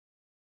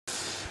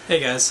Hey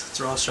guys, it's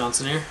Ross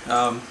Johnson here.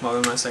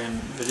 Welcome to my second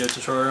video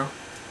tutorial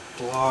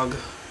blog.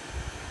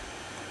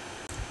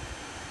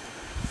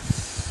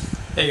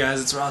 Hey guys,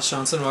 it's Ross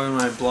Johnson. Welcome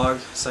to my blog.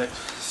 Second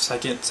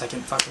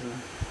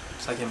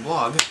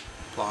blog.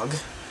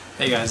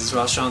 Hey guys, it's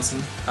Ross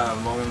Johnson.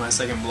 Welcome to my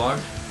second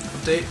blog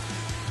update,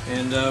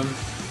 and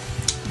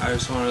I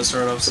just wanted to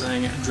start off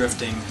saying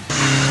drifting.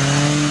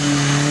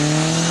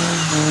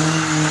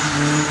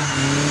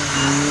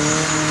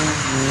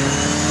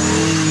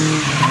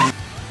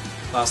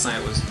 Last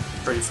night was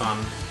pretty fun.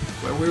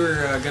 We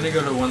were gonna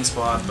go to one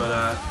spot, but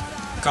a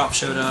cop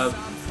showed up,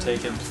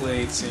 taking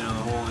plates, you know,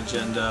 the whole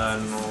agenda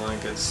and all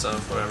that good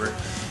stuff, whatever.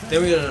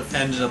 Then we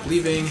ended up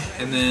leaving,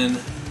 and then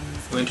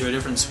went to a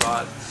different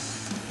spot,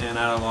 and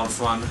I had a lot of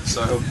fun.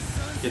 So I hope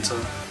get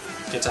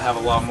to have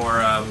a lot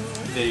more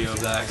video of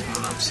that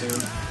coming up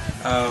soon.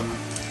 I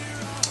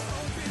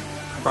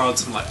borrowed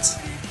some lights.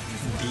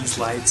 These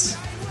lights,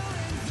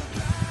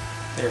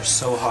 they're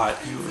so hot.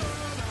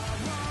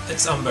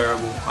 It's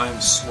unbearable. I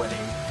am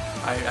sweating.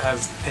 I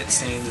have pit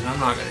stains, and I'm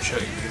not going to show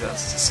you because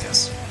that's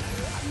disgusting.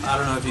 I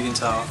don't know if you can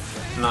tell.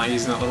 I'm not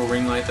using that little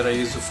ring light that I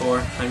used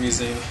before. I'm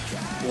using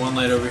one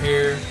light over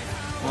here,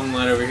 one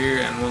light over here,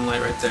 and one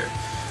light right there.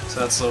 So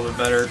that's a little bit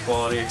better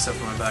quality, except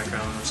for my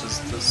background, which is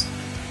this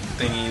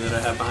thingy that I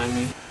have behind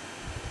me.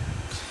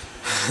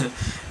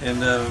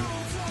 And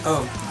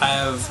oh, I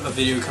have a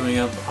video coming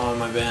up on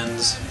my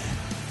band's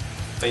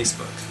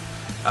Facebook.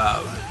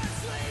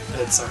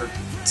 It's our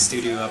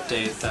studio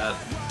update that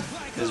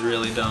is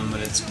really dumb,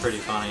 but it's pretty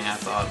funny. I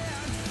thought.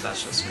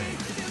 That's just me.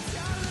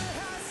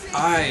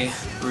 I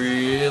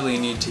really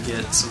need to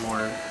get some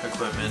more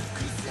equipment.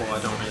 Well, I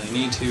don't really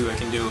need to. I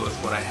can do it with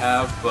what I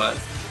have, but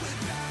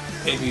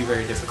it'd be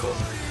very difficult.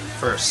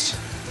 First,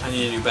 I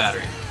need a new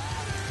battery.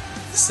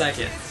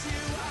 Second,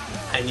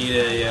 I need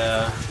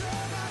a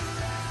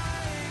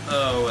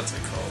what's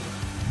it called?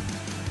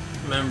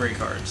 Memory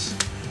cards.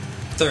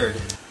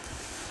 Third,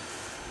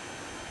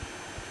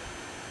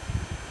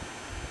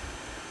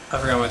 I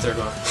forgot my third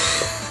one.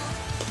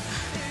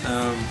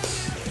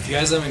 If you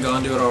guys haven't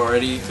gone to it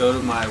already, go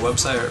to my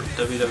website,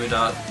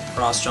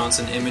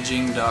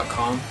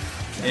 www.rossjohnsonimaging.com,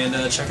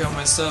 and check out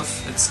my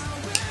stuff. It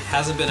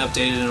hasn't been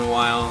updated in a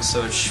while,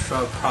 so I should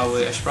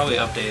probably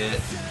update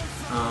it.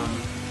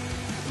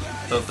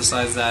 But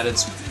besides that,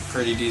 it's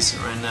pretty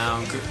decent right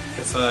now.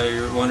 If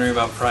you're wondering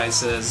about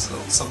prices,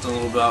 something a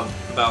little bit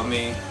about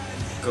me,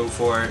 go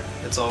for it.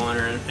 It's all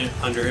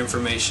under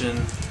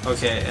information.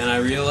 Okay, and I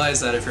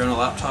realized that if you're on a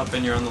laptop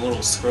and you're on the little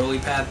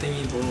scrolly pad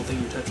thingy, the little thing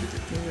you touch with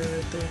your finger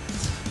right there,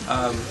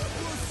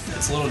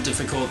 it's a little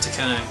difficult to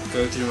kind of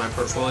go through my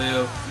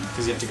portfolio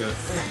because you have to go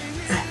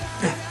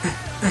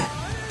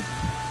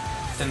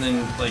and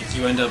then like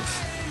you end up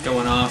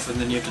going off and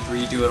then you have to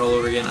redo it all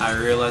over again. I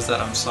realized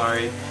that. I'm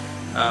sorry.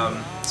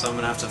 So I'm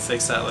gonna have to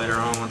fix that later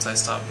on once I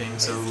stop being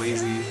so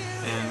lazy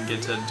and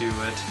get to do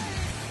it.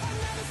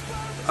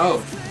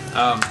 Oh,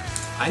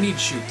 I need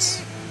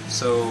shoots.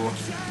 So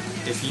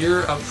if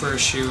you're up for a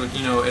shoot,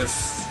 you know,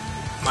 if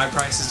my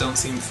prices don't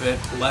seem fit,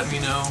 let me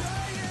know.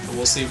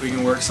 We'll see if we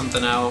can work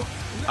something out.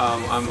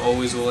 I'm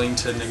always willing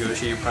to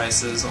negotiate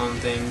prices on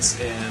things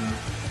and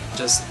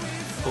just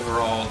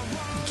overall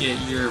get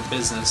your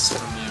business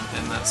from you.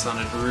 And that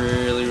sounded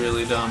really,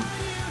 really dumb,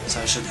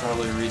 so I should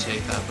probably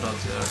retake that, but I'll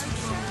do that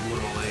a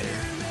little later.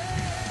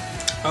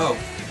 Oh,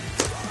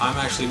 I'm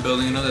actually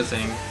building another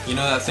thing. You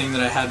know that thing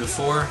that I had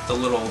before? The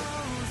little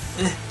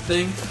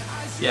thing?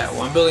 Yeah,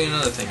 well, I'm building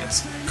another thing.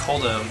 It's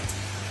called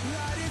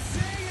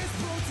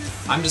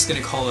I'm just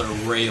gonna call it a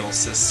rail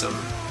system.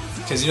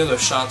 Because you know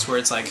those shots where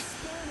it's like,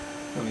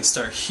 when they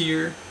start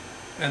here,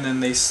 and then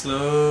they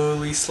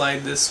slowly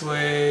slide this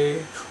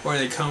way, or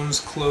it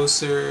comes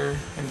closer,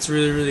 and it's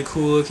really, really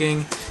cool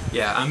looking?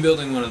 Yeah, I'm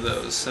building one of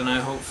those, and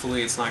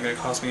hopefully it's not gonna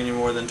cost me any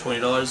more than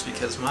 $20,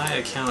 because my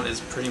account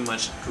is pretty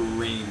much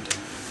drained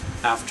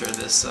after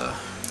this,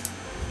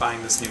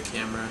 buying this new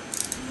camera.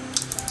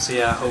 So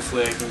yeah,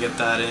 hopefully I can get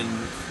that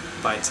in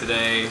by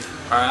today.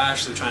 I'm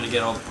actually trying to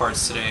get all the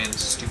parts today, and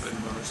stupid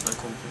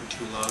motorcycle being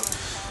too loud.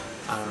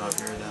 I don't know if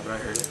you heard that, but I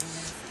heard it.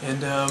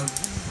 And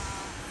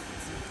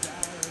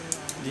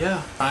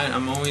yeah,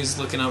 I'm always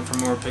looking out for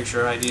more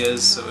picture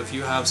ideas. So if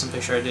you have some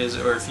picture ideas,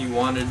 or if you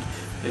want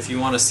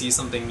to see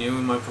something new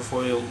in my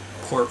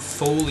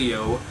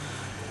portfolio,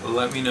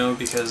 let me know,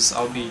 because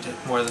I'll be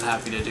more than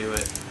happy to do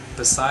it.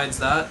 Besides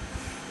that,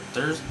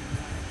 there's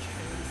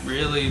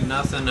really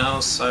nothing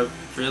else I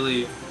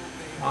really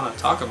want to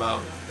talk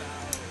about.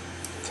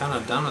 Kind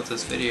of done with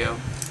this video.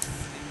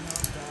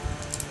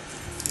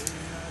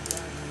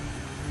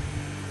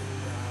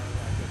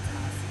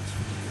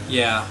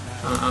 Yeah,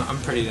 I'm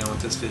pretty done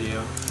with this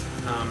video.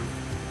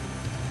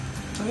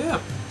 So yeah,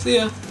 see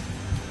ya.